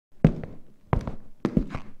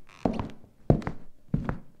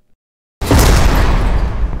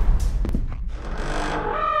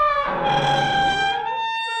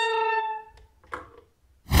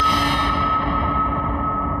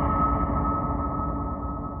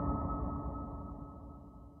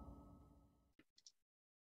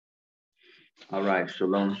All right,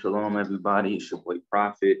 shalom, shalom, everybody. It's your boy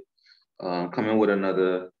Prophet, coming with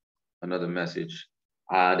another message.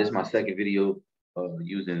 This is my second video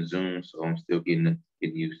using Zoom, so I'm still getting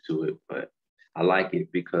used to it. But I like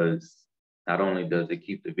it because not only does it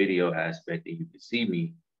keep the video aspect that you can see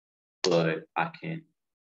me, but I can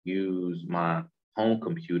use my home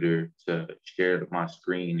computer to share my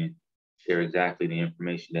screen and share exactly the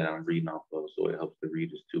information that I'm reading off of. So it helps the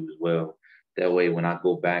readers too as well. That way, when I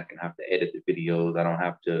go back and have to edit the videos, I don't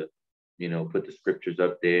have to, put the scriptures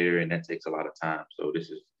up there, and that takes a lot of time. So this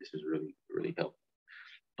is really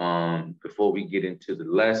helpful. Before we get into the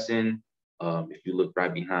lesson, if you look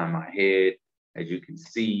right behind my head, as you can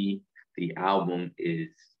see, the album is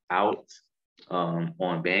out on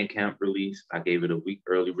Bandcamp release. I gave it a week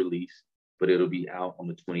early release, but it'll be out on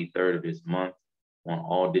the 23rd of this month on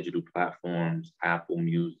all digital platforms: Apple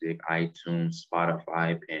Music, iTunes,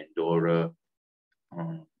 Spotify, Pandora,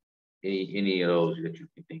 um, any of those that you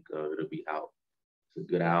can think of. It'll be out. It's a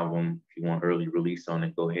good album. If you want early release on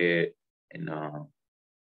it, go ahead, and I'll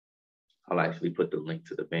actually put the link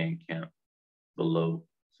to the Bandcamp below.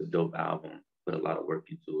 It's a dope album. Put a lot of work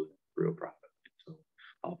into it. Real proud of it. So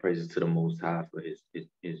all praises to the Most High for his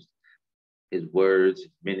words,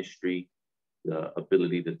 his ministry, the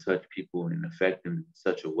ability to touch people and affect them in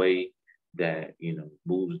such a way that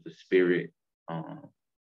moves the spirit,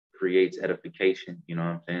 creates edification. You know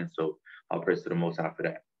what I'm saying? So all praise to the Most High for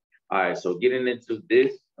that. All right. So getting into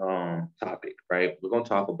this topic, right? We're gonna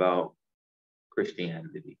talk about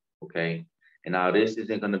Christianity. Okay. And now this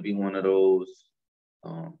isn't going to be one of those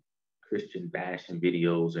Christian bashing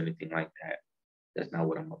videos or anything like that. That's not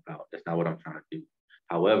what I'm about. That's not what I'm trying to do.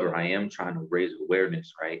 However, I am trying to raise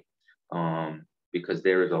awareness, right? Because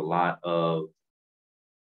there is a lot of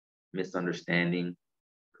misunderstanding,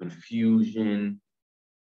 confusion,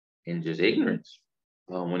 and just ignorance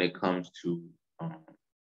when it comes to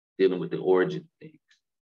dealing with the origin of things.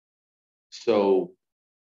 So,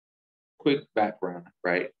 quick background,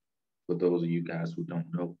 right? For those of you guys who don't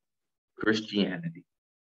know, Christianity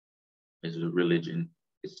is a religion.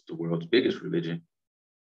 It's the world's biggest religion.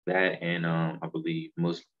 That and I believe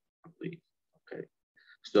Muslim. I believe. Okay.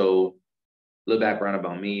 So, a little background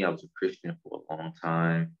about me. I was a Christian for a long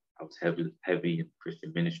time. I was heavy in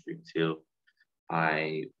Christian ministry until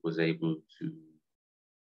I was able to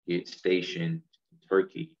get stationed in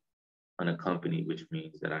Turkey unaccompanied, which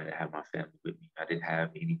means that I didn't have my family with me. I didn't have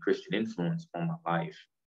any Christian influence on my life.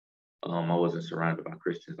 I wasn't surrounded by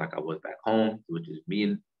Christians like I was back home.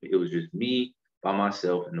 It was just me by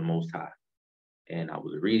myself and the Most High. And I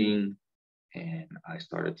was reading, and I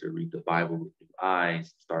started to read the Bible with new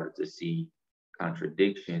eyes, started to see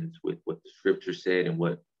contradictions with what the scripture said and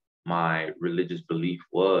what my religious belief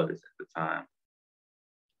was at the time.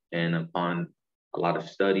 And upon a lot of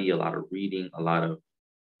study, a lot of reading, a lot of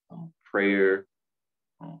prayer,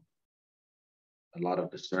 um, a lot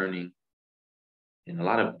of discerning, and a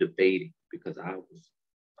lot of debating, because I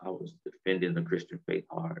was defending the Christian faith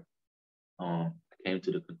hard. I came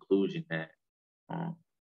to the conclusion that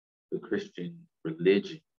the Christian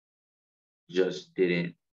religion just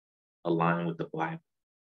didn't align with the Bible,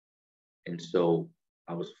 and so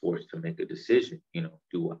I was forced to make a decision.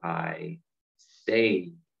 Do I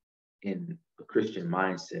stay in a Christian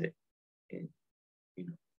mindset and you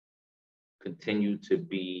know continue to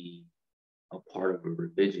be a part of a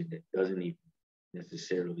religion that doesn't even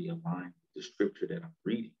necessarily align with the scripture that I'm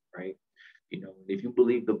reading, right? If you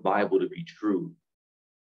believe the Bible to be true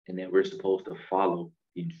and that we're supposed to follow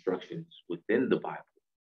the instructions within the Bible,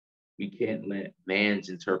 we can't let man's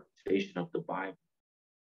interpretation of the Bible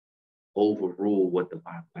overrule what the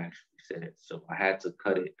Bible actually says. So I had to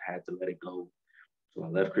cut it, I had to let it go. So I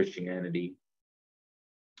left Christianity.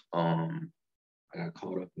 I got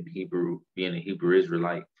caught up in being a Hebrew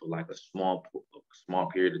Israelite for like a small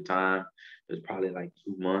period of time. It was probably like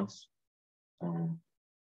 2 months.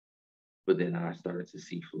 But then I started to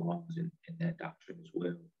see flaws in that doctrine as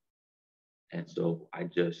well. And so I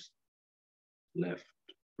just left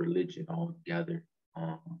religion altogether.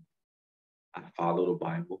 I follow the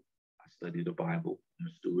Bible. I study the Bible. I'm a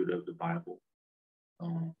steward of the Bible.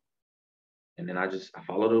 And then I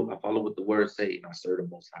follow what the word say, and I serve the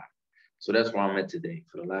Most High. So that's where I'm at today.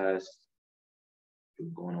 For the last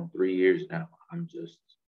going on 3 years now, I'm just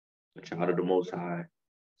a child of the Most High,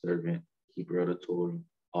 servant, keeper of the Torah,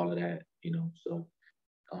 all of that. So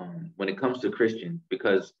when it comes to Christian,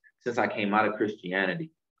 because since I came out of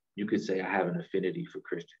Christianity, you could say I have an affinity for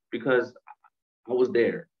Christian because I was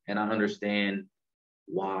there and I understand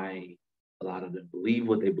why a lot of them believe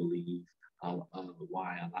what they believe.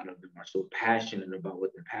 why a lot of them are so passionate about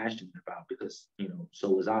what they're passionate about, because, so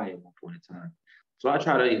was I at one point in time. So I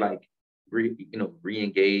try to like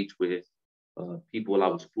re-engage with people I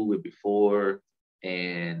was cool with before,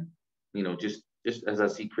 and just as I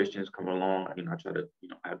see Christians come along, I try to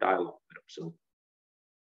have dialogue with them. So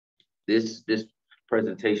this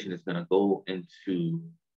presentation is going to go into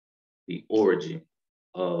the origin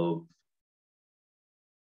of,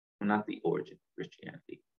 well, not the origin of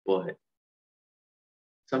Christianity, but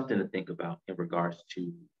something to think about in regards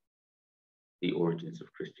to the origins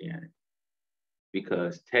of Christianity.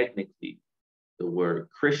 Because technically, the word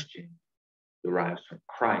Christian derives from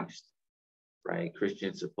Christ, right?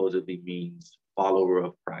 Christian supposedly means follower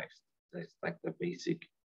of Christ. That's like the basic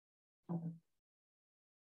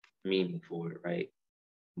meaning for it, right?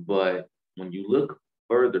 But when you look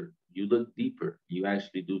further, you look deeper, you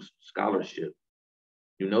actually do some scholarship,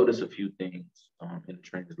 you notice a few things in the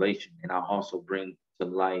translation. And I'll also bring to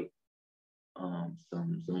light some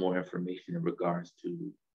more information in regards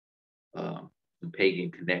to some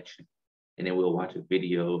pagan connection. And then we'll watch a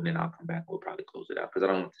video, and then I'll come back. We'll probably close it out because I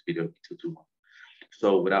don't want this video to be too long.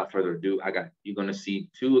 So without further ado, you're going to see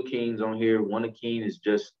two Akeens on here. One Akeen is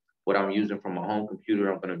just what I'm using from my home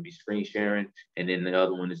computer. I'm going to be screen sharing. And then the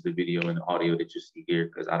other one is the video and the audio that you see here,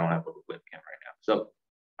 because I don't have a webcam right now. So,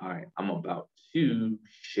 all right, I'm about to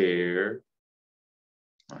share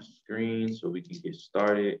my screen so we can get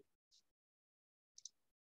started.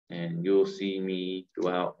 And you'll see me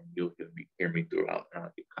throughout, and you'll hear me throughout, and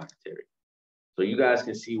I'll give commentary. So you guys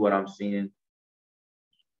can see what I'm seeing.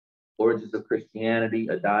 Origins of Christianity,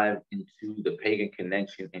 a dive into the pagan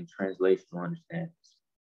connection and translational understandings.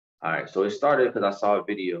 All right, so it started because I saw a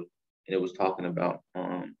video, and it was talking about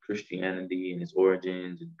Christianity and its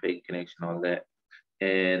origins and pagan connection, all that.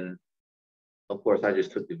 And of course, I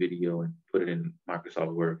just took the video and put it in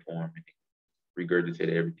Microsoft Word form and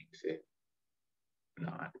regurgitated everything it said. No,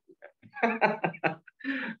 I didn't do that.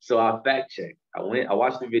 So I fact checked. I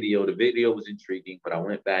watched the video. The video was intriguing, but I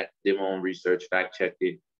went back, did my own research, fact checked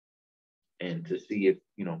it, and to see if,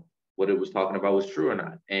 what it was talking about was true or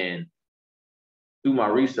not. And through my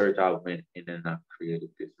research, I went and then I created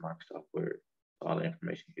this Microsoft Word. All the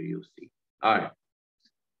information here you'll see. All right.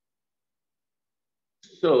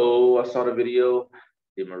 So I saw the video,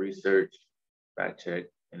 did my research, fact check,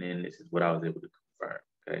 and then this is what I was able to confirm.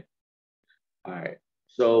 Okay. All right.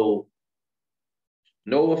 So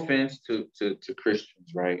no offense to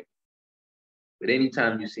Christians, right? But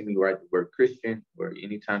anytime you see me write the word Christian, or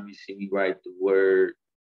anytime you see me write the word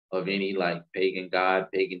of any like pagan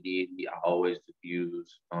god, pagan deity, I always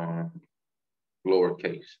use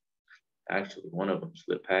lowercase. Actually, one of them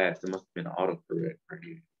slipped past. It must have been an autocorrect right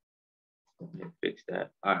here. Let me fix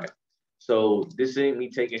that. All right. So this ain't me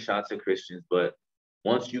taking shots at Christians, but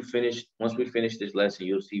once we finish this lesson,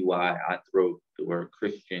 you'll see why I throw the word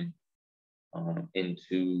Christian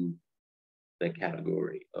into the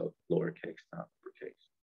category of lowercase, not uppercase.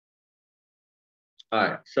 All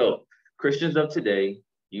right, so Christians of today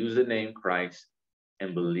use the name Christ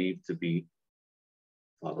and believe to be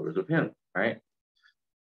followers of him, right?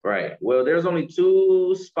 Right. Well, there's only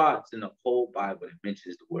 2 spots in the whole Bible that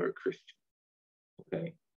mentions the word Christian,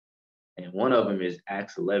 okay? And one of them is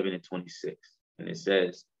Acts 11:26, and it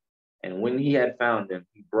says, "And when he had found them,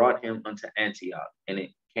 he brought him unto Antioch, and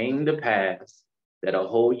it came to pass that a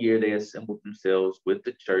whole year they assembled themselves with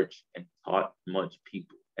the church and taught much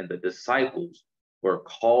people. And the disciples were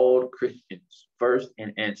called Christians first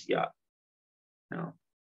in Antioch." Now,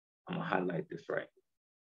 I'm going to highlight this right here.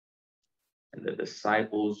 And the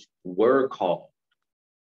disciples were called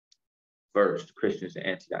first Christians in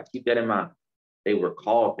Antioch. Keep that in mind. They were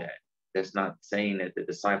called that. That's not saying that the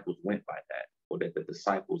disciples went by that, or that the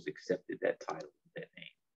disciples accepted that title, that name.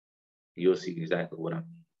 You'll see exactly what I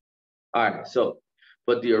mean. All right, so,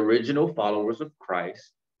 but the original followers of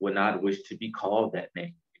Christ would not wish to be called that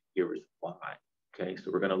name. Here is why. Okay,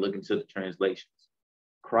 so we're going to look into the translations.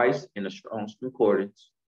 Christ in the Strong's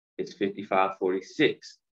Concordance is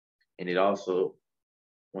 5546. And it also,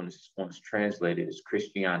 when it's translated, is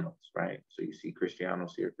Christianos, right? So you see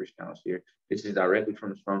Christianos here, Christianos here. This is directly from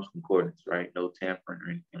the Strong's Concordance, right? No tampering or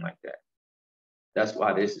anything like that. That's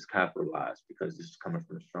why this is capitalized, because this is coming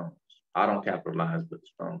from the Strong's. I don't capitalize, but the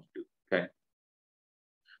Strong's do, okay?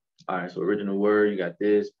 All right, so original word, you got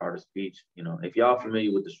this, part of speech. If y'all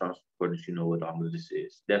familiar with the Strong's Concordance, you know what all of this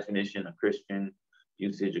is. Definition, a Christian.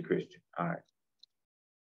 Usage, a Christian. All right.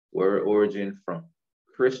 Word origin, from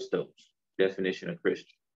Christos. Definition of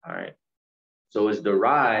Christian. All right. So it's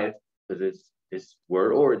derived, because it's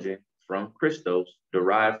word origin from Christos,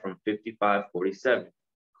 derived from 5547.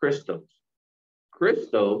 Christos.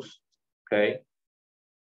 Christos okay?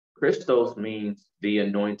 Christos means the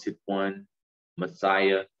anointed one,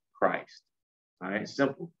 Messiah, Christ. All right,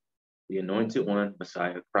 simple. The anointed one,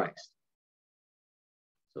 Messiah, Christ.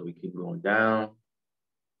 So we keep going down.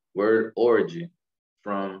 Word origin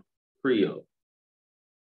from Creole,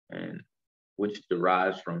 and which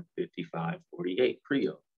derives from 5548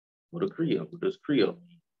 Creole. What does Creole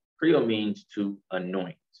mean? Creole means to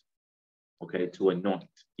anoint. Okay, to anoint.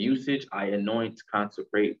 Usage, I anoint,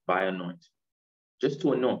 consecrate by anointing. Just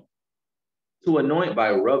to anoint. To anoint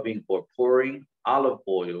by rubbing or pouring olive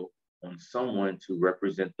oil on someone to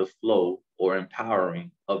represent the flow or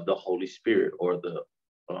empowering of the Holy Spirit or the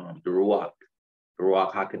Ruach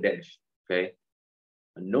HaKodesh, okay?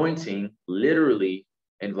 Anointing literally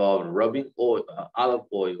involved rubbing olive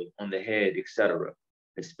oil on the head, etc.,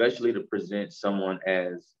 especially to present someone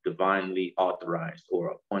as divinely authorized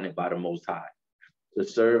or appointed by the Most High to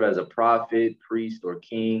serve as a prophet, priest, or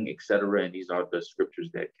king, etc. And these are the scriptures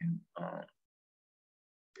that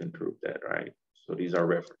can prove that, right? So these are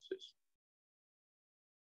references,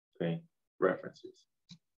 okay? References.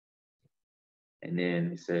 And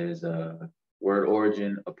then it says word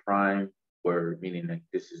origin, a prime word, meaning that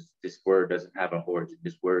this word doesn't have an origin.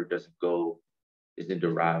 This word isn't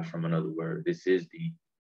derived from another word. This is the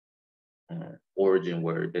origin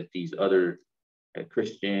word that these other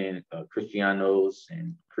Christianos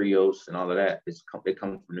and Creoles and all of that, they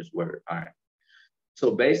come from this word. All right.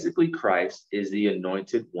 So basically, Christ is the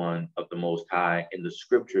anointed one of the Most High in the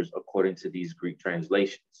scriptures according to these Greek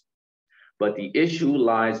translations. But the issue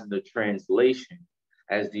lies in the translation,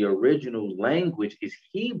 as the original language is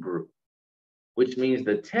Hebrew, which means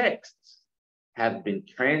the texts have been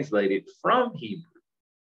translated from Hebrew.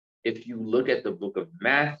 If you look at the book of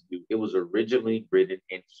Matthew, it was originally written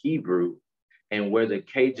in Hebrew, and where the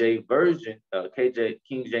King James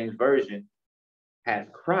Version has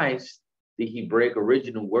Christ, the Hebraic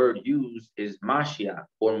original word used is Mashiach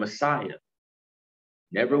or Messiah.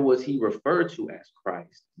 Never was he referred to as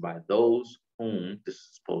Christ by those whom, this is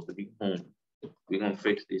supposed to be whom, we're going to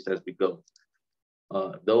fix this as we go,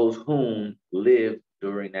 those whom lived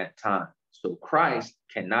during that time. So Christ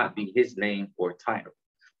cannot be his name or title.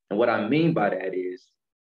 And what I mean by that is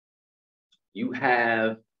you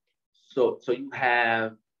have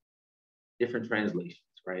different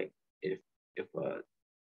translations, right? If a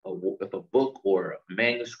book or a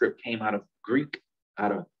manuscript came out of Greek,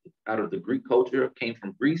 out of the Greek culture, came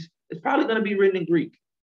from Greece, it's probably going to be written in Greek,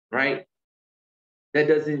 right? That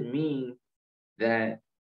doesn't mean that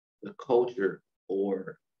the culture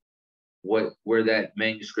or where that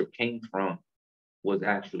manuscript came from was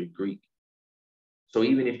actually Greek. So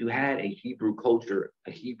even if you had a Hebrew culture,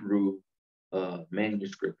 a Hebrew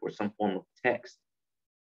manuscript or some form of text,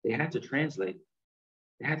 they had to translate it.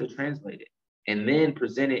 They had to translate it and then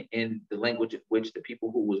present it in the language in which the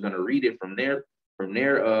people who was going to read it from their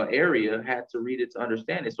area had to read it to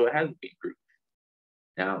understand it. So it had to be Greek.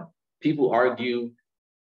 Now, people argue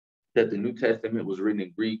that the New Testament was written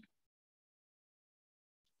in Greek,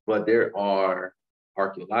 but there are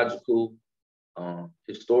archaeological,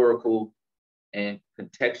 historical, and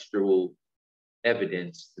contextual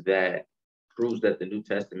evidence that proves that the New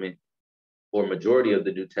Testament, or majority of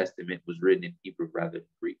the New Testament, was written in Hebrew rather than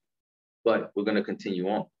Greek. But we're going to continue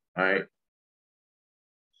on, all right?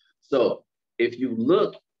 So if you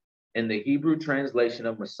look in the Hebrew translation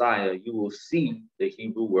of Messiah, you will see the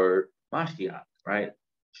Hebrew word Mashiach, right?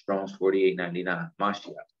 Strong's 4899,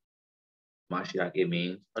 Mashiach. Mashiach, it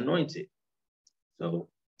means anointed. So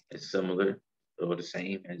it's similar or the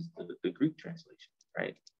same as the Greek translation,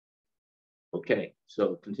 right? Okay,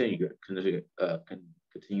 so continuing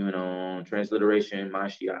on, transliteration,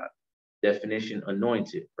 Mashiach, definition,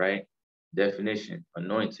 anointed, right? Definition,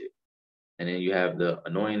 anointed. And then you have the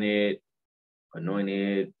anointed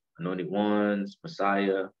ones,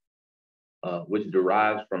 Messiah, which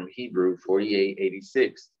derives from Hebrew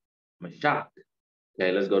 4886, Mashach.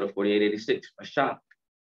 Okay, let's go to 4886, Mashach.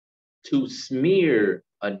 To smear,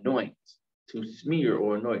 anoint. To smear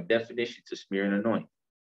or anoint. Definition, to smear and anoint.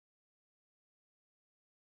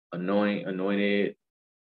 Anointed,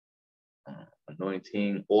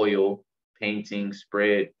 anointing, oil, painting,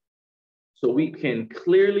 spread. So we can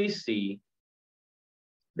clearly see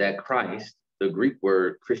that Christ, the Greek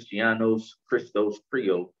word Christos,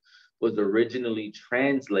 Creole, was originally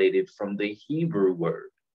translated from the Hebrew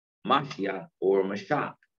word Mashiach or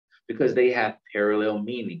Mashach, because they have parallel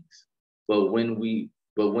meanings. But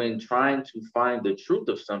when trying to find the truth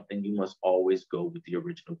of something, you must always go with the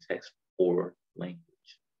original text or language.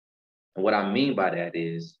 And what I mean by that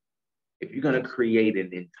is, if you're going to create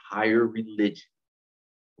an entire religion,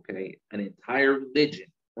 okay, an entire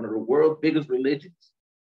religion one of the world's biggest religions.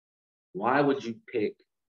 Why would you pick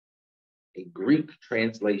a Greek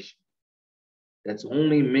translation that's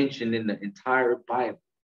only mentioned in the entire Bible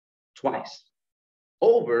twice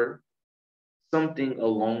over something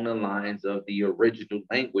along the lines of the original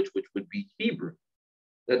language, which would be Hebrew?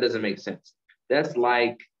 That doesn't make sense. That's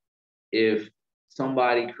like if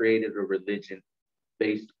somebody created a religion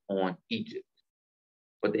based on Egypt,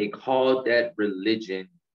 but they called that religion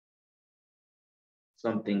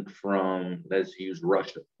something from, let's use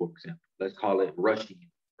Russia, for example. Let's call it Russian,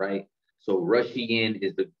 right? So Russian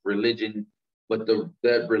is the religion, but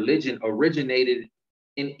that religion originated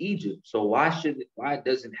in Egypt. So why it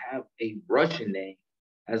doesn't have a Russian name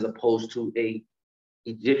as opposed to a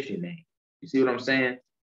Egyptian name? You see what I'm saying?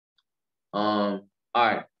 All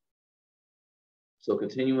right. So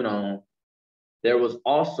continuing on, there was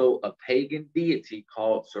also a pagan deity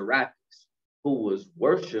called Serapis, who was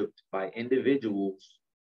worshipped by individuals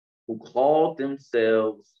who called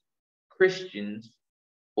themselves Christians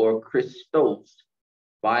or Christos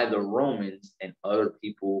by the Romans and other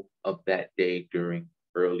people of that day during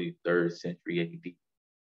early 3rd century AD.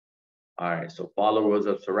 All right, so followers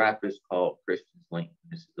of Serapis called Christians link.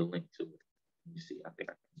 This is the link to it. Let me see, I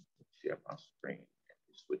think I can share my screen and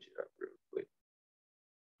switch it up real quick.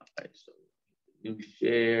 All right, so new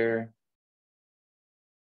share.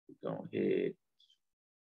 Go ahead.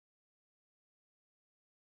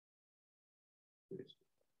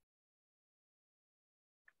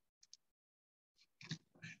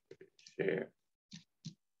 Share.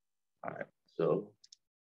 All right, so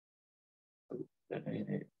that ain't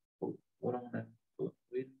it. What on that? Wait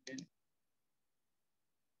a minute.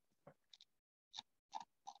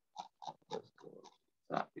 Let's go to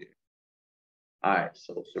the top here. All right,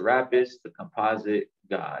 so Serapis, the Composite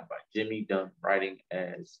God by Jimmy Dunn, writing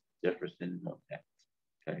as Jefferson Montez.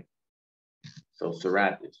 Okay, so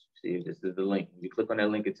Serapis, see, this is the link. When you click on that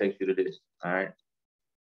link, it takes you to this. All right.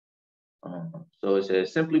 So it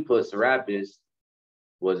says, simply put, Serapis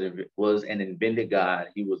was an invented god.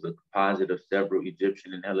 He was a composite of several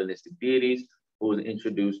Egyptian and Hellenistic deities who was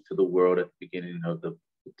introduced to the world at the beginning of the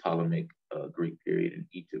Ptolemaic Greek period in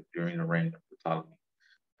Egypt during the reign of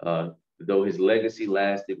Ptolemy. Though his legacy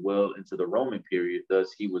lasted well into the Roman period,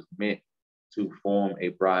 thus he was meant to form a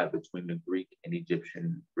bride between the Greek and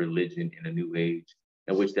Egyptian religion in a new age,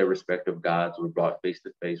 in which their respective gods were brought face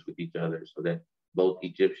to face with each other, so that both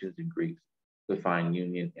Egyptians and Greeks could find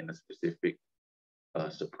union in a specific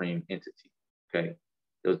supreme entity. Okay,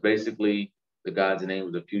 it was basically, the god's name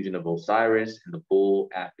was a fusion of Osiris and the bull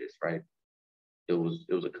Apis, right? It was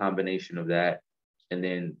a combination of that. And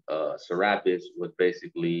then Serapis was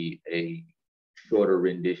basically a shorter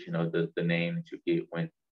rendition of the name that you get when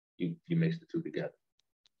you mix the two together.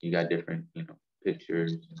 You got different,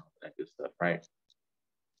 pictures and all that good stuff, right?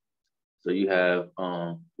 So you have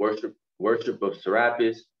worship of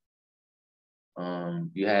Serapis.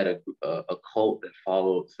 You had a cult that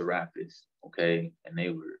followed Serapis, okay, and they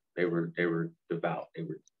were devout, they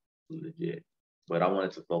were legit. But I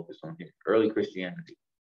wanted to focus on here early Christianity.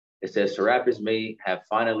 It says Serapis may have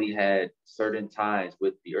finally had certain ties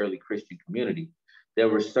with the early Christian community. There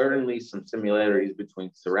were certainly some similarities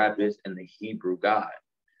between Serapis and the Hebrew God.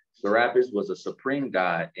 Serapis was a supreme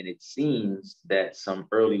god, and it seems that some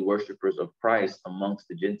early worshippers of Christ amongst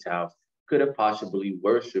the Gentiles could have possibly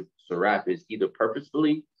worshipped Serapis either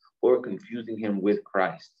purposefully or confusing him with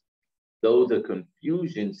Christ, though the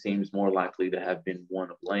confusion seems more likely to have been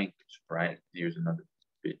one of language, right? Here's another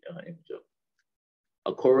image of it.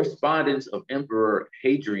 A correspondence of Emperor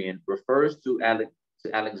Hadrian refers to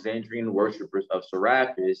Alexandrian worshippers of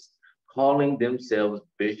Serapis calling themselves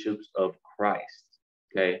bishops of Christ,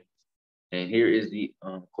 okay? And here is the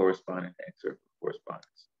correspondence excerpt of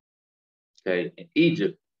correspondence. Okay, in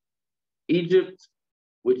Egypt,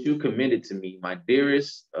 which you commended to me, my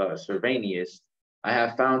dearest Servanius, I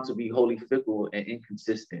have found to be wholly fickle and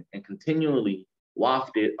inconsistent and continually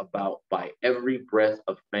wafted about by every breath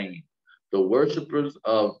of fame. The worshippers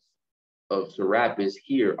of Serapis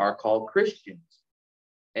here are called Christians,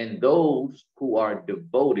 and those who are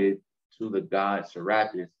devoted to the god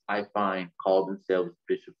Serapis, I find, call themselves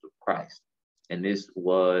bishops of Christ. And this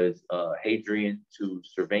was Hadrian to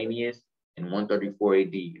Servanius in 134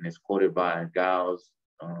 AD, and it's quoted by Giles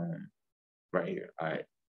right here. All right.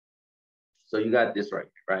 So you got this right,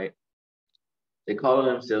 right? They call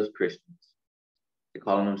themselves Christians. They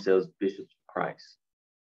call themselves bishops of Christ.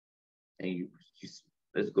 And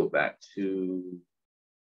let's go back to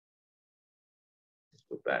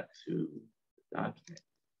the document.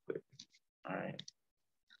 All right.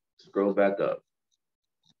 Scroll back up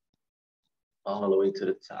all the way to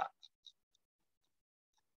the top.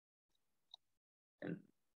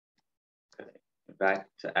 back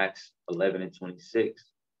to Acts 11 and 26.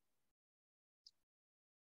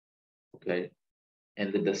 Okay.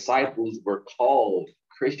 And the disciples were called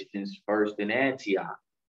Christians first in Antioch.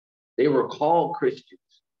 They were called Christians.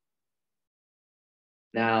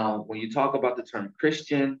 Now, when you talk about the term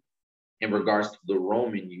Christian in regards to the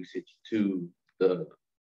Roman usage to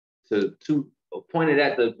pointed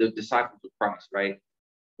at the disciples of Christ, right?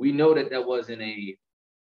 We know that that wasn't a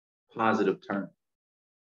positive term.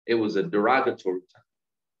 It was a derogatory term.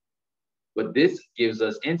 But this gives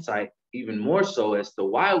us insight even more so as to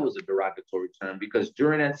why it was a derogatory term, because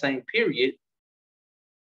during that same period,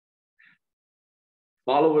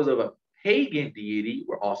 followers of a pagan deity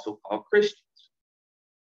were also called Christians.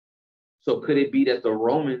 So could it be that the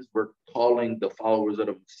Romans were calling the followers of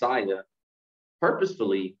the Messiah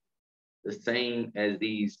purposefully the same as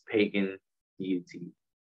these pagan deity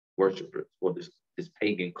worshipers, or this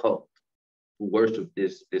pagan cult who worshiped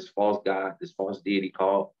this false god, this false deity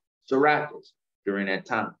called Serapis during that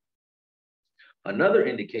time? Another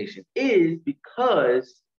indication is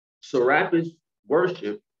because Serapis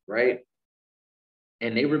worship, right?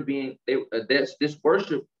 And they were being, this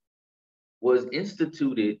worship was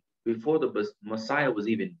instituted before the Messiah was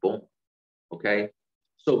even born. Okay,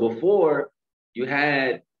 so before you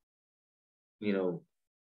had, you know,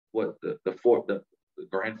 what the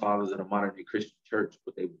grandfathers of the modern day Christian church,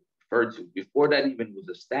 what they referred to, before that even was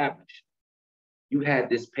established, you had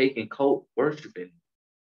this pagan cult worshiping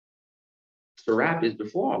Serapis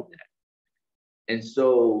before all that. And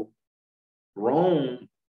so Rome,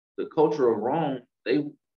 the culture of Rome, they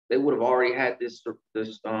would have already had this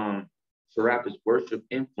Serapis worship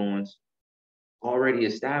influence already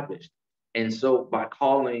established. And so by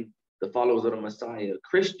calling the followers of the Messiah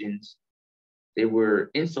Christians, they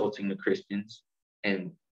were insulting the Christians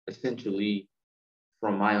and essentially,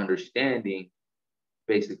 from my understanding,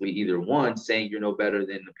 basically either one, saying you're no better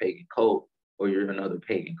than the pagan cult, or you're another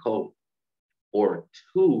pagan cult, or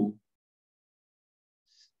two,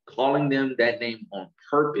 calling them that name on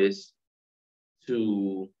purpose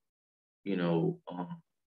to,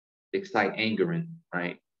 excite anger in them,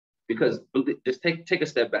 right? Because just take a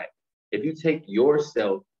step back. If you take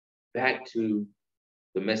yourself back to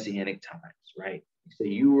the Messianic times, right? So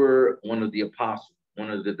you were one of the apostles, one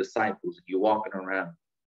of the disciples, and you're walking around,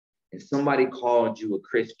 and somebody called you a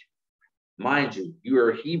Christian. Mind you, you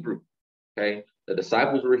are a Hebrew, okay? The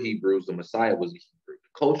disciples were Hebrews, the Messiah was a Hebrew. The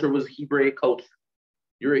culture was Hebraic culture.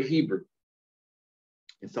 You're a Hebrew,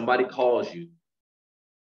 and somebody calls you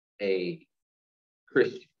a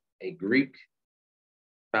Christian, a Greek-founded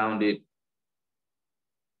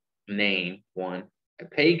name, one, a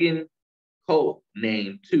pagan cult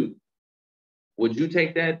name, two. Would you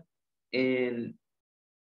take that in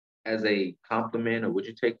as a compliment, or would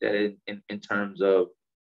you take that in terms of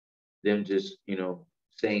them just,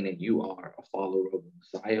 saying that you are a follower of the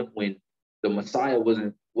Messiah, when the Messiah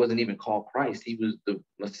wasn't even called Christ? He was the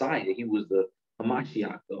Messiah. He was the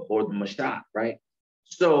Hamashiach, or the Mashiach, right?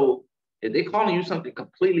 So if they're calling you something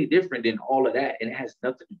completely different than all of that, and it has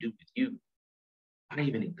nothing to do with you, why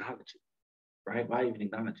even acknowledge it, right? Why even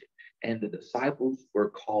acknowledge it? And the disciples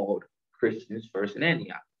were called Christians first in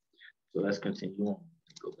Antioch. So let's continue on.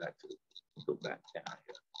 Go back down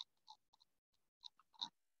here.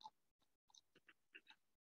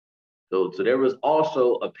 So there was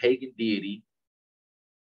also a pagan deity.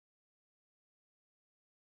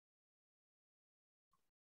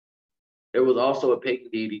 There was also a pagan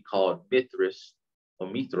deity called Mithras, or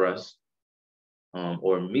Mithras,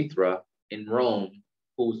 or Mithra in Rome,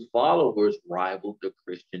 whose followers rivaled the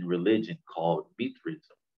Christian religion called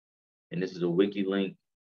Mithraism. And this is a wiki link.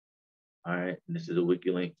 All right, and this is a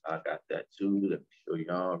wiki link. I got that too. Let me show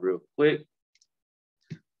y'all real quick.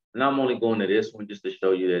 And I'm only going to this one just to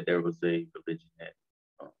show you that there was a religion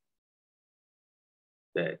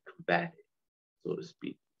that combated, so to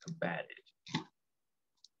speak, combated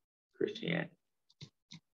Christianity.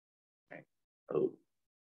 Right. Oh,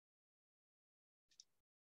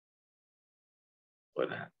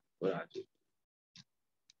 what I do?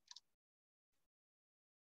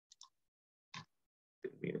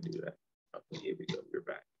 Didn't mean to do that. Okay, here we go. We're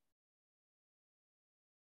back.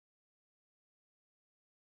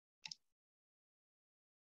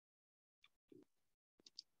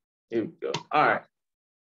 Here we go. All right.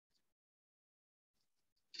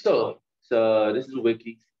 So this is a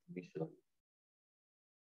wiki. Let me show you.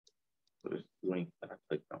 So this link that I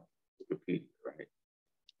clicked on, Wikipedia, right?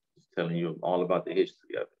 It's telling you all about the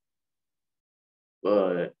history of it.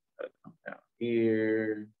 But I come down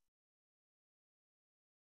here.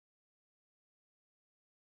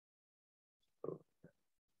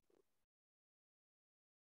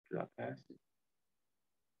 Did I pass it?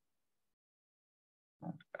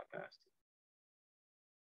 don't think I passed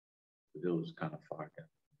it. It was kind of far down.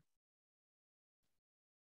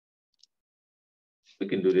 We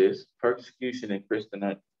can do this. Persecution and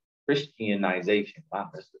Christianization. Wow,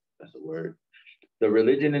 that's a word. The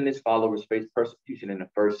religion and its followers faced persecution in the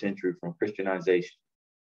first century from Christianization.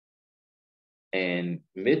 And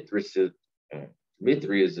Mithraism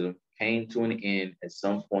came to an end at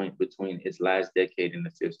some point between its last decade and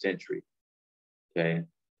the 5th century. Okay.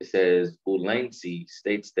 It says, Ulansey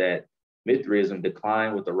states that Mithraism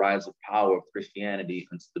declined with the rise of power of Christianity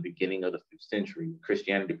until the beginning of the 5th century.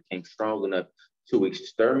 Christianity became strong enough to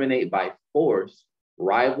exterminate by force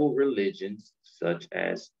rival religions such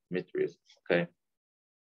as Mithraism. Okay.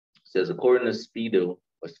 It says, according to Spadel,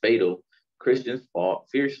 Christians fought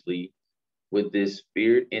fiercely with this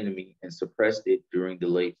feared enemy and suppressed it during the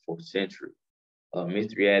late 4th century.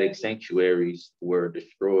 Mithriatic sanctuaries were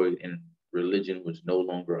destroyed and religion was no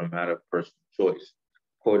longer a matter of personal choice.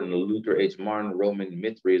 According to Luther H. Martin, Roman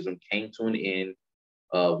Mithraism came to an end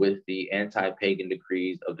with the anti-pagan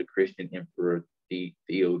decrees of the Christian emperor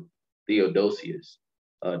Theodosius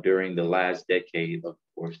during the last decade of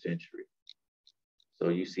the 4th century. So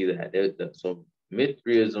you see that. So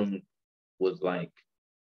Mithraism was like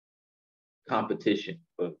competition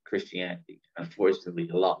for Christianity. Unfortunately,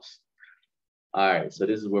 lost. All right, so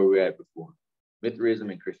this is where we're at before. Mithraism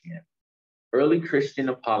and Christianity. Early Christian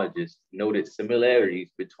apologists noted similarities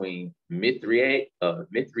between Mithraic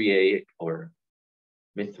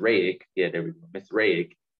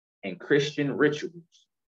and Christian rituals,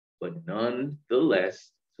 but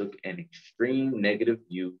nonetheless took an extreme negative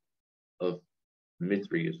view of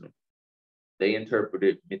Mithraism. They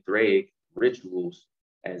interpreted Mithraic rituals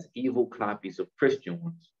as evil copies of Christian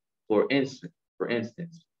ones. For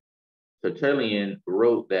instance, Tertullian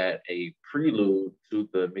wrote that a prelude to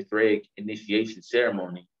the Mithraic initiation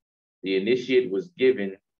ceremony, the initiate was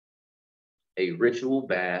given a ritual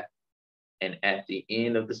bath and at the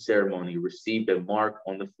end of the ceremony received a mark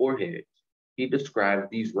on the forehead. He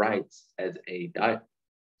described these rites as a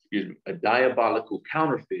diabolical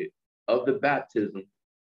counterfeit of the baptism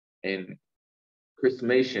and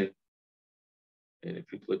chrismation. And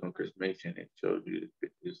if you click on chrismation, it shows you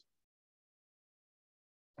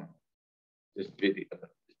this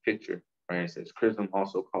picture, right? It says chrism,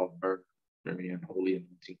 also called myrrh, and holy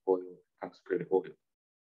anointing oil, consecrated oil,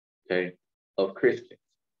 okay, of Christians.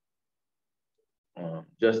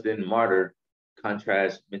 Justin Martyr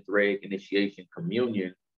contrasts Mithraic initiation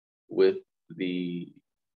communion with the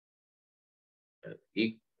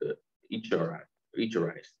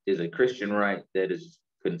Echarites is a Christian rite that is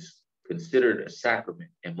considered a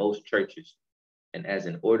sacrament in most churches and as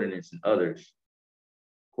an ordinance in others,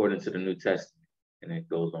 according to the New Testament. And it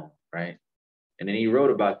goes on, right? And then he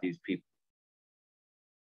wrote about these people.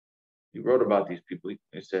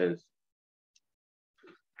 It says,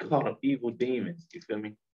 call them evil demons, you feel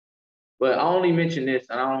me? But I only mention this,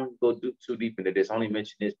 and I don't go too deep into this. I only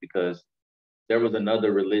mention this because there was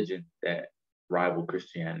another religion that rivaled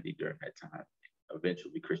Christianity during that time.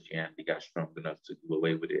 Eventually, Christianity got strong enough to do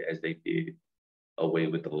away with it, as they did away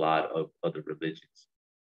with a lot of other religions.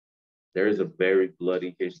 There is a very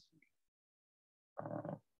bloody history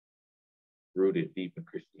rooted deep in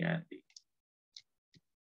Christianity.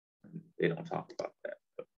 They don't talk about that,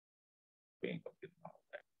 but we ain't gonna get into all of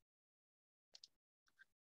that.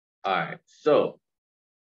 All right, so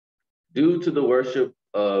due to the worship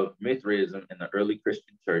of Mithraism in the early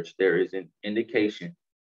Christian church, there is an indication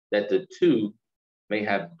that the two may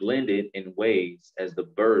have blended in ways, as the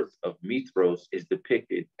birth of Mithros is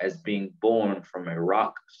depicted as being born from a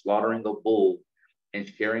rock, slaughtering a bull, and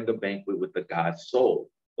sharing a banquet with the god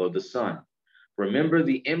Sol, or the sun. Remember,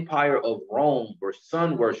 the empire of Rome were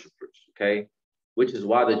sun worshippers, okay? Which is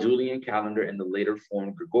why the Julian calendar and the later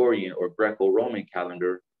formed Gregorian or Greco-Roman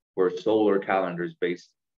calendar were solar calendars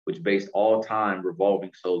which based all time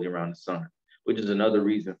revolving solely around the sun, which is another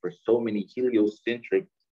reason for so many heliocentric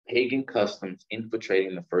pagan customs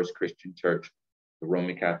infiltrating the first Christian church, the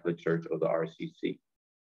Roman Catholic Church, or the RCC.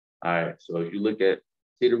 All right, so if you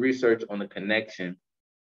see the research on the connection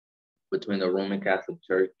between the Roman Catholic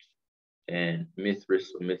Church and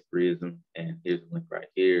Mithraism, and here's the link right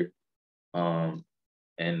here.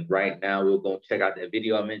 And right now we'll go check out that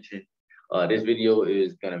video I mentioned. This video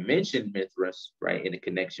is going to mention Mithras, right, in the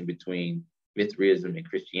connection between Mithraism and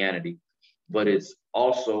Christianity, but it's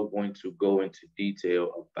also going to go into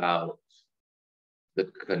detail about the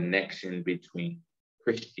connection between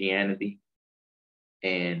Christianity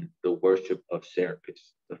and the worship of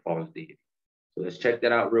Serapis, the false deity. So let's check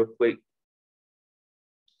that out real quick,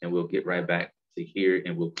 and we'll get right back to here,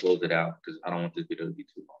 and we'll close it out because I don't want this video to be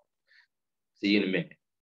too long. See you in a minute.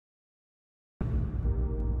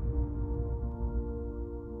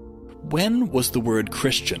 When was the word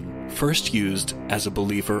Christian first used as a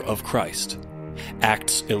believer of Christ?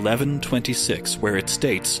 Acts 11:26, where it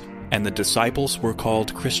states, "And the disciples were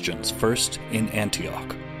called Christians first in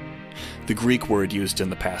Antioch." The Greek word used in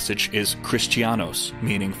the passage is Christianos,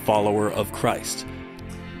 meaning follower of Christ.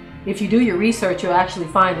 If you do your research, you'll actually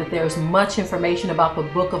find that there's much information about the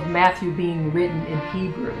book of Matthew being written in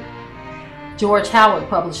Hebrew. George Howard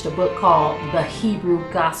published a book called The Hebrew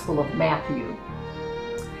Gospel of Matthew.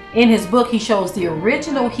 In his book, he shows the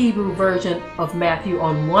original Hebrew version of Matthew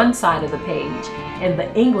on one side of the page and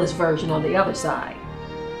the English version on the other side.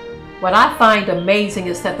 What I find amazing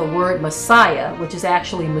is that the word Messiah, which is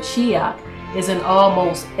actually Mashiach, is in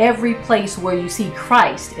almost every place where you see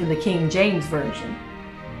Christ in the King James Version.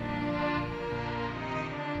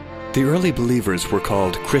 The early believers were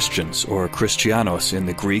called Christians or Christianos in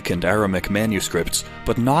the Greek and Aramaic manuscripts,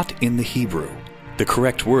 but not in the Hebrew. The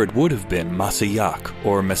correct word would have been Mashiach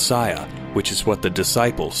or Messiah, which is what the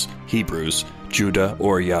disciples, Hebrews, Judah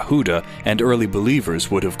or Yahuda, and early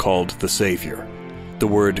believers would have called the Savior. The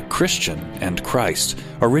word Christian and Christ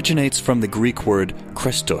originates from the Greek word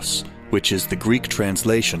Christos, which is the Greek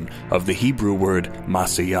translation of the Hebrew word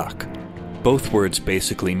Mashiach. Both words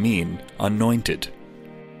basically mean anointed.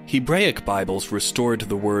 Hebraic Bibles restored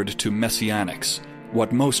the word to Messianics.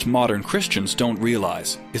 What most modern Christians don't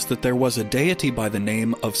realize is that there was a deity by the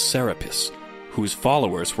name of Serapis, whose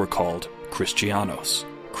followers were called Christianos,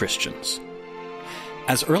 Christians.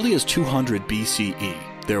 As early as 200 BCE,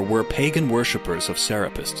 there were pagan worshippers of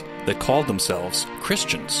Serapis that called themselves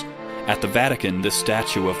Christians. At the Vatican, this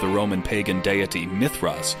statue of the Roman pagan deity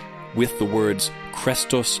Mithras, with the words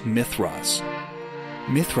Christos Mithras.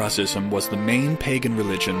 Mithrasism was the main pagan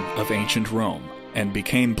religion of ancient Rome, and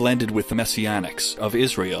became blended with the Messianics of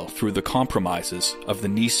Israel through the compromises of the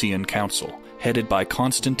Nicene Council, headed by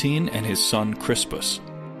Constantine and his son Crispus.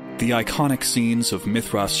 The iconic scenes of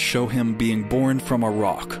Mithras show him being born from a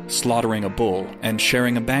rock, slaughtering a bull, and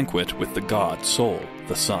sharing a banquet with the god Sol,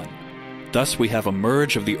 the sun. Thus we have a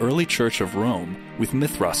merge of the early Church of Rome with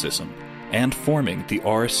Mithrasism, and forming the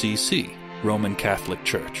RCC, Roman Catholic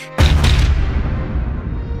Church.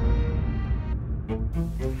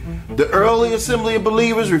 The early assembly of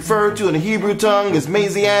believers, referred to in the Hebrew tongue as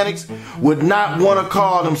Messianics, would not want to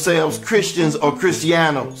call themselves Christians or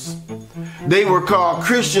Christianos. They were called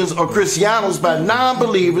Christians or Christianos by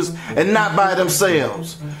non-believers and not by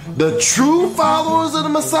themselves. The true followers of the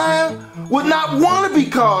Messiah would not want to be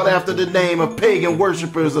called after the name of pagan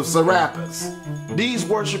worshippers of Serapis. These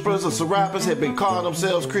worshippers of Serapis had been calling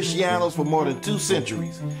themselves Christianos for more than 2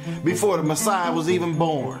 centuries, before the Messiah was even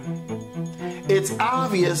born. It's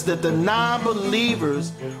obvious that the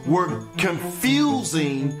non-believers were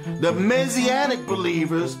confusing the Messianic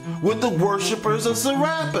believers with the worshippers of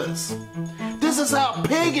Serapis. This is how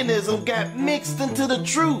paganism got mixed into the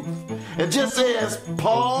truth. And just as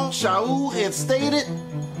Paul, Shaul had stated,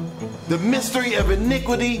 the mystery of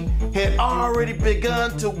iniquity had already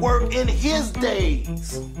begun to work in his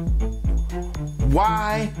days.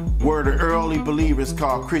 Why were the early believers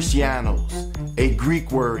called Christianos, a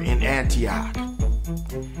Greek word in Antioch?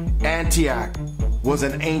 Antioch was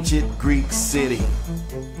an ancient Greek city.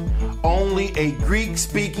 Only a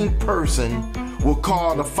Greek-speaking person will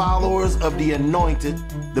call the followers of the anointed,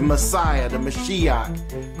 the Messiah, the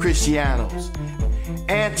Mashiach, Christianos.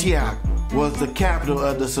 Antioch was the capital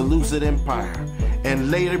of the Seleucid Empire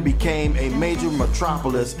and later became a major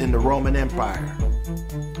metropolis in the Roman Empire,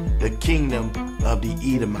 the kingdom of the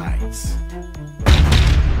Edomites.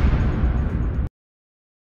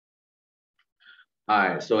 All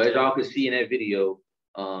right, so as y'all can see in that video,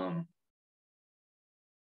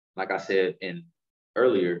 like I said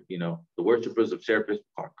earlier, the worshipers of Serapis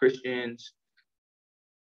are Christians,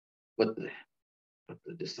 but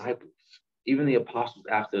the disciples, even the apostles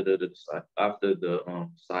after the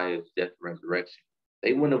Messiah's death and resurrection,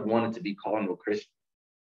 they wouldn't have wanted to be called no Christian.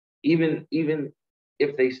 Even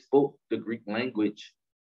if they spoke the Greek language,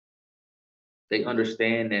 they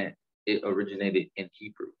understand that it originated in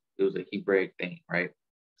Hebrew. It was a Hebraic thing, right?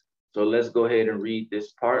 So let's go ahead and read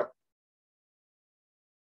this part.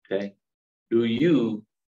 Okay. Do you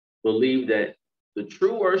believe that the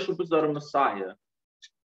true worshipers of the Messiah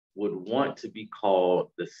would want to be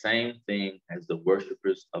called the same thing as the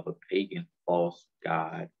worshipers of a pagan false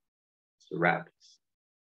god, Serapis?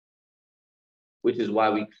 Which is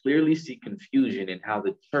why we clearly see confusion in how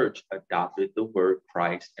the church adopted the word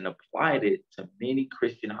Christ and applied it to many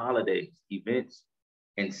Christian holidays, events,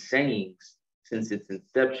 and sayings since its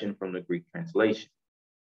inception from the Greek translation.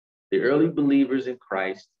 The early believers in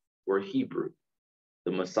Christ were Hebrew.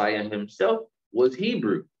 The Messiah himself was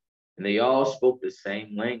Hebrew, and they all spoke the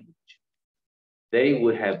same language. they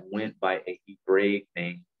would have went by a Hebraic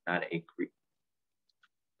name, not a Greek.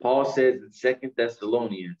 Paul says in 2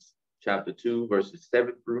 Thessalonians chapter 2, verses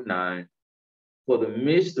 7 through 9, for the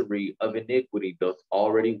mystery of iniquity doth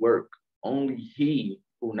already work. Only he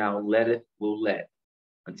who now letteth will let,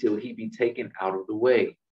 until he be taken out of the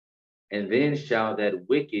way. And then shall that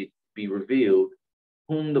wicked be revealed,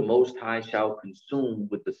 whom the Most High shall consume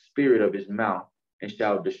with the spirit of his mouth, and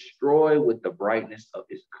shall destroy with the brightness of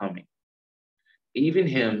his coming. Even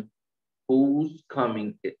him whose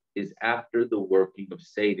coming is after the working of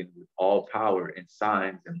Satan with all power and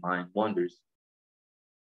signs and lying wonders.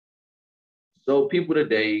 So people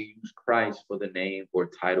today use Christ for the name or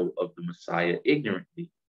title of the Messiah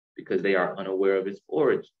ignorantly because they are unaware of its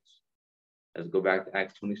origins. Let's go back to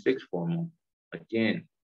Acts 26 for a moment. Again,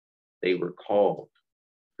 they were called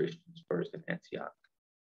Christians first in Antioch.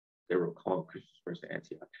 They were called Christians first in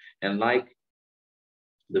Antioch. And like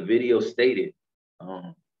the video stated,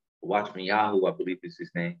 Watchman Yahoo, I believe is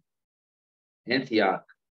his name, Antioch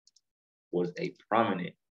was a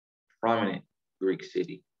prominent Greek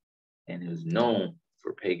city, and it was known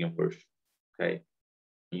for pagan worship. Okay,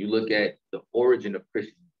 when you look at the origin of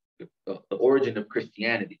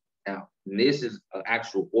Christianity. Now, this is an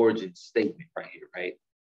actual origin statement right here, right?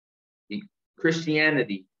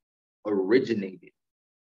 Christianity originated.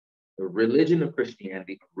 The religion of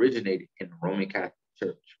Christianity originated in the Roman Catholic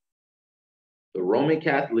Church. The Roman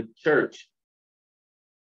Catholic Church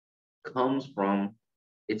comes from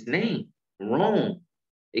its name, Rome.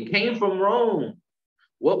 It came from Rome.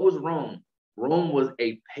 What was Rome? Rome was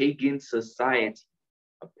a pagan society,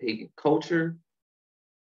 a pagan culture.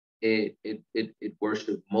 It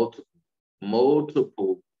worshipped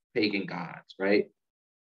multiple pagan gods, right?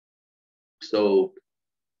 So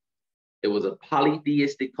it was a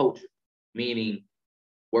polytheistic culture, meaning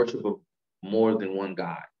worship of more than one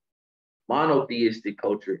god. Monotheistic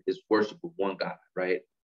culture is worship of one God, right?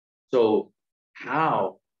 So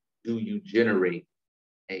how do you generate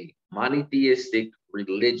a monotheistic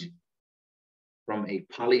religion from a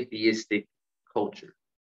polytheistic culture?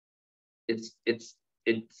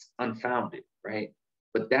 It's unfounded, right?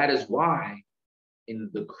 But that is why in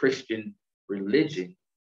the Christian religion,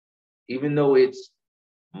 even though it's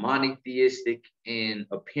monotheistic in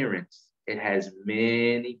appearance, it has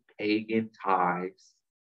many pagan ties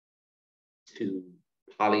to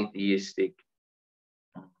polytheistic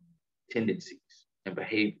tendencies and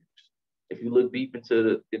behaviors. If you look deep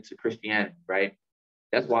into Christianity, right?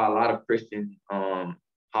 That's why a lot of Christian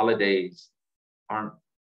holidays aren't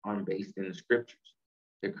based in the scriptures.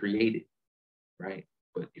 They're created, right?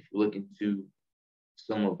 But if you look into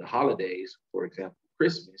some of the holidays, for example,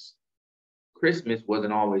 Christmas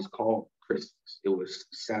wasn't always called Christmas. It was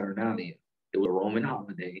Saturnalia. It was a Roman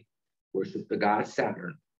holiday, worshiped the god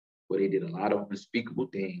Saturn, where they did a lot of unspeakable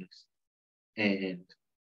things. And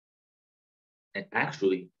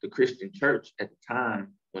actually, the Christian church at the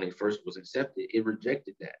time, when it first was accepted, it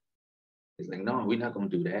rejected that. It's like, no, we're not going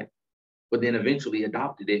to do that. But then eventually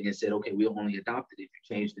adopted it and said, okay, we'll only adopt it if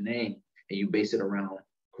you change the name and you base it around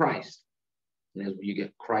Christ. And that's where you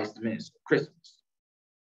get Christ Mass, Christmas.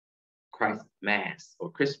 Christ Mass or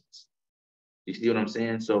Christmas. You see what I'm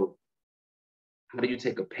saying? So how do you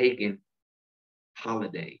take a pagan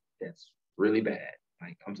holiday that's really bad?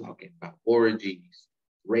 Like I'm talking about orgies,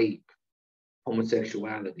 rape,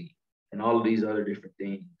 homosexuality, and all of these other different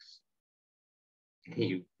things. And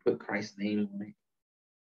you put Christ's name on it,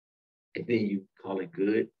 and then you call it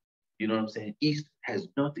good. You know what I'm saying? Easter has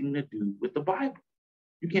nothing to do with the Bible.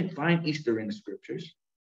 You can't find Easter in the scriptures,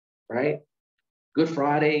 right? Good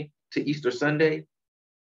Friday to Easter Sunday,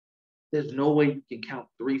 there's no way you can count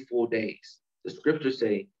 3 full days. The scriptures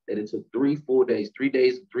say that it took 3 full days, 3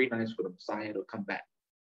 days and 3 nights for the Messiah to come back.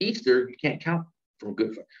 Easter, you can't count from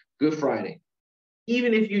Good Friday.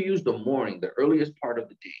 Even if you use the morning, the earliest part of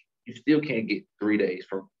the day, you still can't get 3 days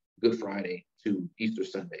from Good Friday to Easter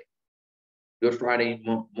Sunday. Good Friday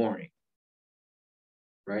morning,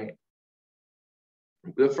 right?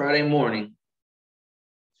 From Good Friday morning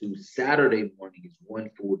to Saturday morning is 1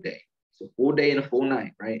 full day. So full day and a full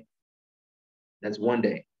night, right? That's 1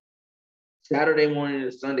 day. Saturday morning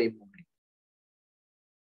to Sunday morning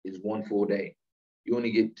is 1 full day. You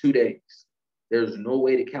only get 2 days. There's no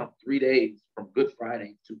way to count 3 days from Good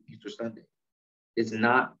Friday to Easter Sunday. It's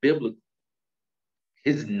not biblical.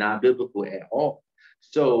 It's not biblical at all.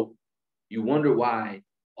 So you wonder why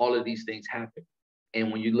all of these things happen.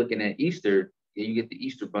 And when you're looking at Easter, yeah, you get the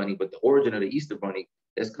Easter bunny, but the origin of the Easter bunny,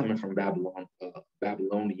 that's coming from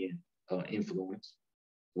Babylonian influence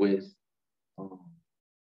with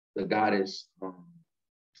the goddess, I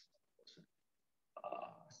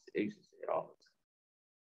used to say it all the time.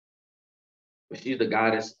 but she's the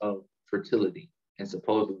goddess of fertility, and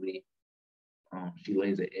supposedly she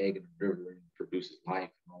lays an egg in the river and produces life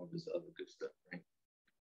and all this other good stuff, right?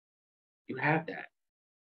 You have that.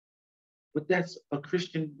 But that's a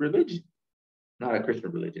Christian religion. Not a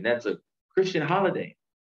Christian religion. That's a Christian holiday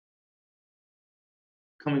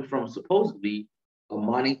coming from supposedly a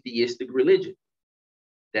monotheistic religion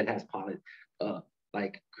that has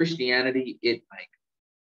like Christianity. It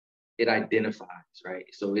identifies, right?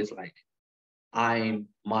 So it's like, I'm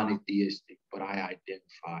monotheistic, but I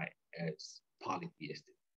identify as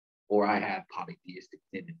polytheistic, or I have polytheistic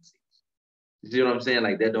tendencies. You see what I'm saying?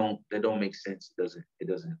 Like that don't make sense. It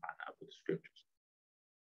doesn't line up with the scriptures.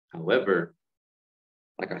 However,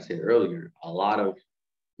 like I said earlier, a lot of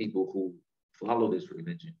people who follow this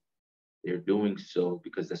religion, they're doing so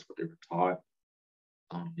because that's what they were taught.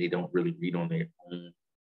 They don't really read on their own,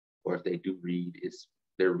 or if they do read,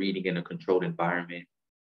 they're reading in a controlled environment,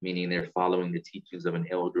 meaning they're following the teachings of an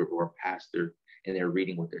elder or a pastor, and they're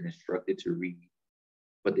reading what they're instructed to read.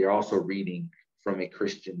 But they're also reading from a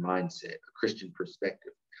Christian mindset, a Christian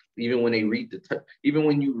perspective. Even when they read even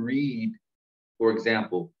when you read, for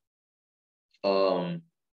example, when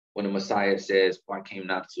the Messiah says, "For I came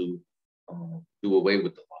not to do away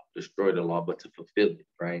with the law, destroy the law, but to fulfill it,"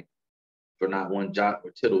 right? For not one jot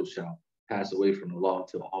or tittle shall pass away from the law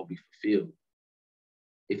until all be fulfilled.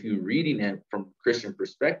 If you're reading that from a Christian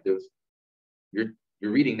perspective, you're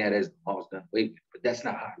reading that as the law's done away with. But that's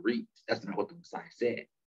not how it reads. That's not what the Messiah said.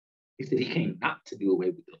 He said he came not to do away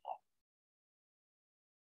with the law.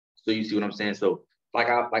 So you see what I'm saying? So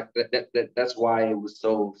that's why it was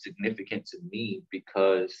so significant to me,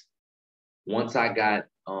 because once I got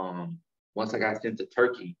sent to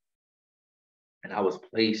Turkey and I was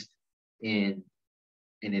placed in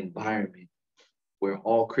an environment where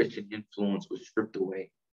all Christian influence was stripped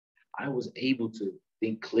away, I was able to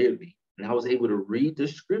think clearly, and I was able to read the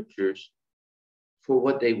scriptures for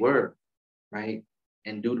what they were, right?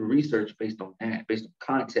 And do the research based on that, based on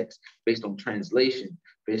context, based on translation,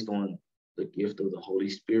 based on the gift of the Holy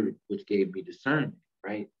Spirit, which gave me discernment,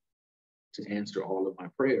 right? To answer all of my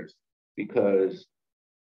prayers. Because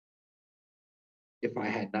if I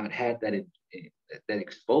had not had that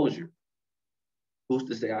exposure, who's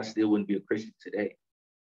to say I still wouldn't be a Christian today?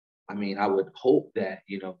 I mean, I would hope that,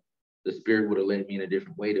 the Spirit would have led me in a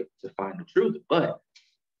different way to find the truth. But,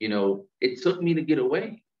 it took me to get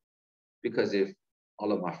away. Because if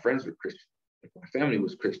all of my friends were Christian, if my family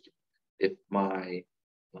was Christian, if my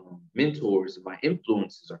mentors and my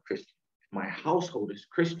influences are Christian, if my household is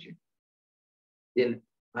Christian, then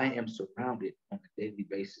I am surrounded on a daily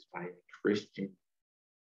basis by a Christian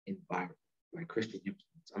environment, by Christian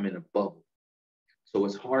influence. I'm in a bubble. So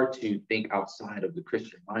it's hard to think outside of the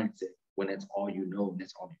Christian mindset when that's all you know and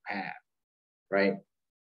that's all you have, right?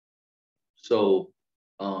 So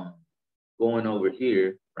going over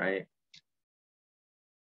here, right?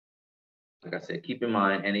 Like I said, keep in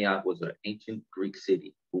mind, Antioch was an ancient Greek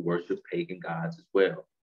city who worshiped pagan gods as well.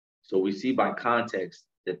 So we see by context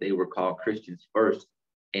that they were called Christians first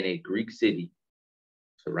in a Greek city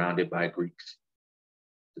surrounded by Greeks.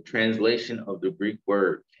 The translation of the Greek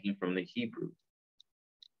word came from the Hebrew.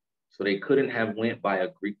 So they couldn't have went by a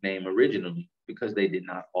Greek name originally because they did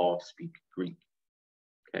not all speak Greek,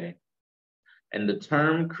 okay? And the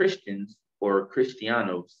term Christians or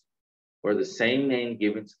Christianos were the same name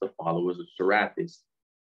given to the followers of Serapis,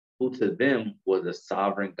 who to them was a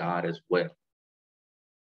sovereign God as well.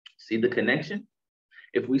 See the connection?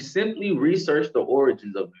 If we simply research the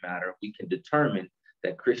origins of the matter, we can determine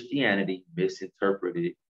that Christianity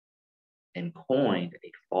misinterpreted and coined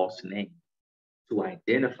a false name to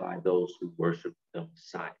identify those who worship the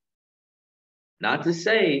Messiah. Not to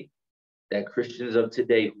say that Christians of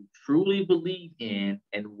today who truly believe in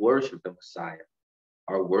and worship the Messiah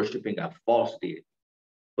are worshiping a false deity,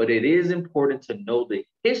 but it is important to know the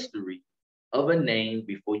history of a name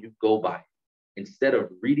before you go by it, instead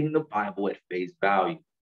of reading the Bible at face value.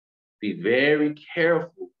 Be very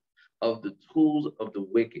careful of the tools of the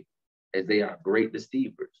wicked, as they are great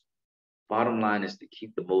deceivers. Bottom line is to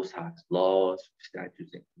keep the Most High's laws,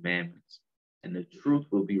 statutes, and commandments, and the truth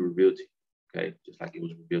will be revealed to you, okay? Just like it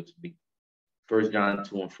was revealed to me. 1 John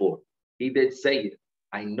 2:4. He that saith,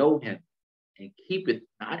 I know him, and keepeth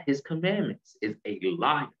not his commandments is a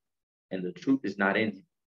liar, and the truth is not in him,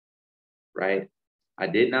 right? I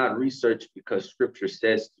did not research because scripture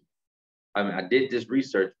says to. I did this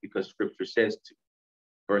research because scripture says to.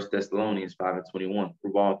 1 Thessalonians 5:21,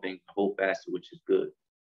 prove all things, hold fast to which is good.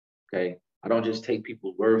 Okay, I don't just take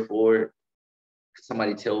people's word for it.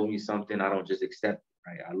 Somebody tells me something, I don't just accept it,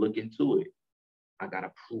 right? I look into it. I got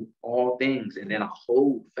to prove all things. And then I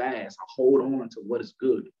hold fast. I hold on to what is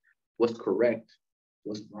good, what's correct,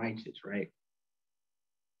 what's righteous, right?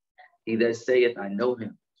 He that saith, I know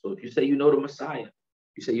him. So if you say you know the Messiah,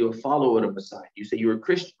 you say you're a follower of the Messiah, you say you're a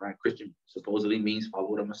Christian, right? Christian supposedly means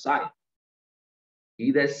follow the Messiah.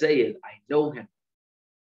 He that saith, I know him,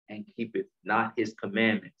 and keepeth not his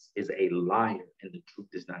commandments is a liar, and the truth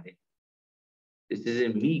is not in him. This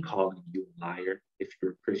isn't me calling you a liar if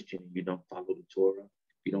you're a Christian and you don't follow the Torah,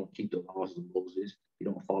 if you don't keep the laws of Moses, you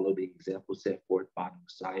don't follow the example set forth by the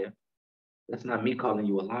Messiah. That's not me calling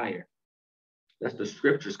you a liar. That's the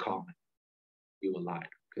scriptures calling you a liar,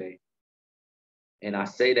 okay? And I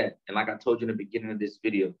say that, and like I told you in the beginning of this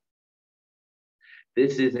video,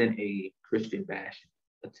 this isn't a Christian bashing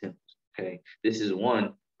attempt, okay? This is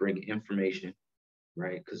one, bringing information,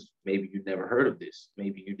 right? Because maybe you never heard of this.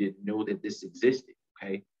 Maybe you didn't know that this existed,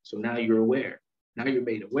 okay? So now you're aware. Now you're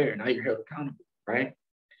made aware. Now you're held accountable, right?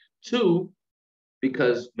 Two,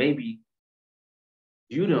 because maybe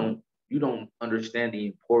you don't understand the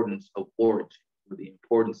importance of origin or the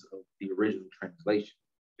importance of the original translation,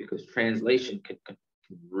 because translation can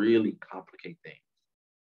really complicate things.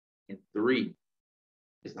 And three,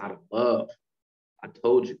 it's out of love. I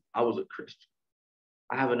told you, I was a Christian.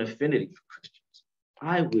 I have an affinity for Christians.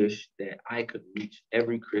 I wish that I could reach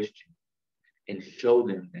every Christian and show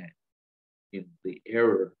them that, you know, the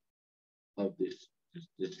error of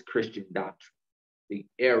this Christian doctrine, the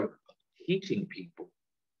error of teaching people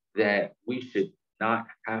that we should not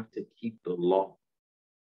have to keep the law,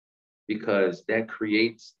 because that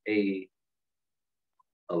creates a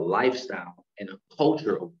lifestyle and a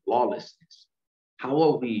culture of lawlessness. How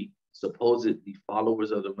are we supposedly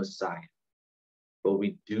followers of the Messiah, but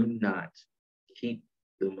we do not keep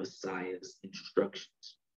the Messiah's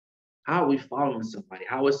instructions? How are we following somebody?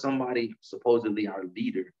 How is somebody supposedly our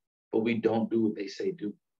leader, but we don't do what they say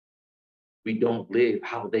do? We don't live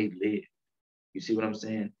how they live. You see what I'm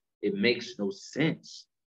saying? It makes no sense.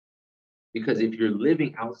 Because if you're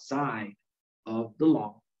living outside of the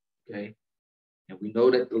law, okay, and we know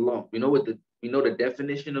that the law, we know the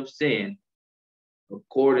definition of sin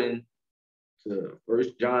according to 1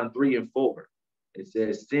 John 3 and 4. It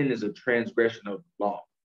says sin is a transgression of the law.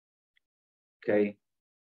 Okay,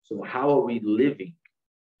 so how are we living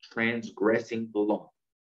transgressing the law,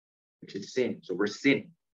 which is sin? So we're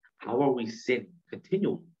sinning. How are we sinning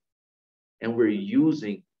continually? And we're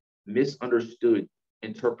using misunderstood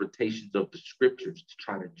interpretations of the scriptures to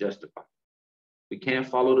try to justify. We can't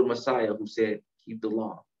follow the Messiah who said, keep the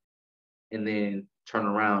law, and then turn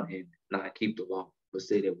around and not keep the law, but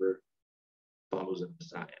say that we're followers of the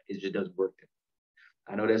Messiah. It just doesn't work.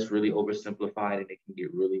 I know that's really oversimplified, and it can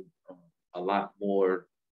get really a lot more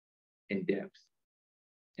in depth.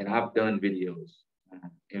 And I've done videos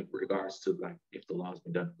in regards to like if the law has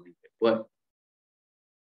been done, but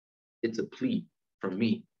it's a plea from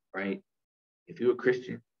me, right? If you're a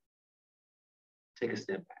Christian, take a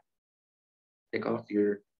step back. Take off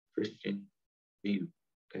your Christian view,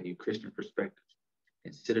 okay, your Christian perspective,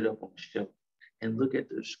 and sit it up on the shelf and look at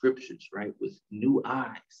the scriptures, right, with new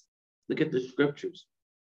eyes. Look at the scriptures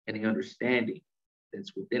and the understanding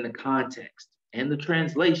that's within the context and the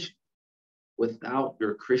translation without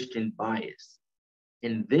your Christian bias.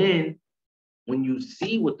 And then when you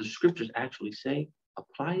see what the scriptures actually say,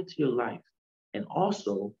 apply it to your life and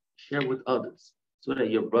also share with others so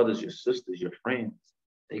that your brothers, your sisters, your friends,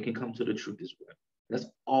 they can come to the truth as well. That's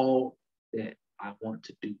all that I want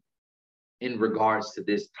to do in regards to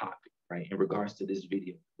this topic, right? In regards to this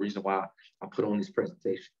video. The reason why I put on this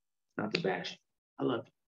presentation, not to bash you. I love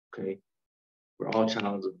you, okay? We're all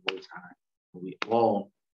children of the Most High, and we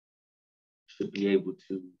all should be able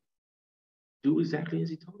to do exactly as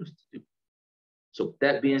he told us to do. So with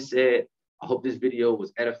that being said, I hope this video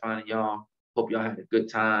was edifying y'all. Hope y'all had a good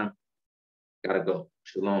time. Gotta go.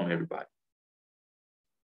 Shalom, everybody.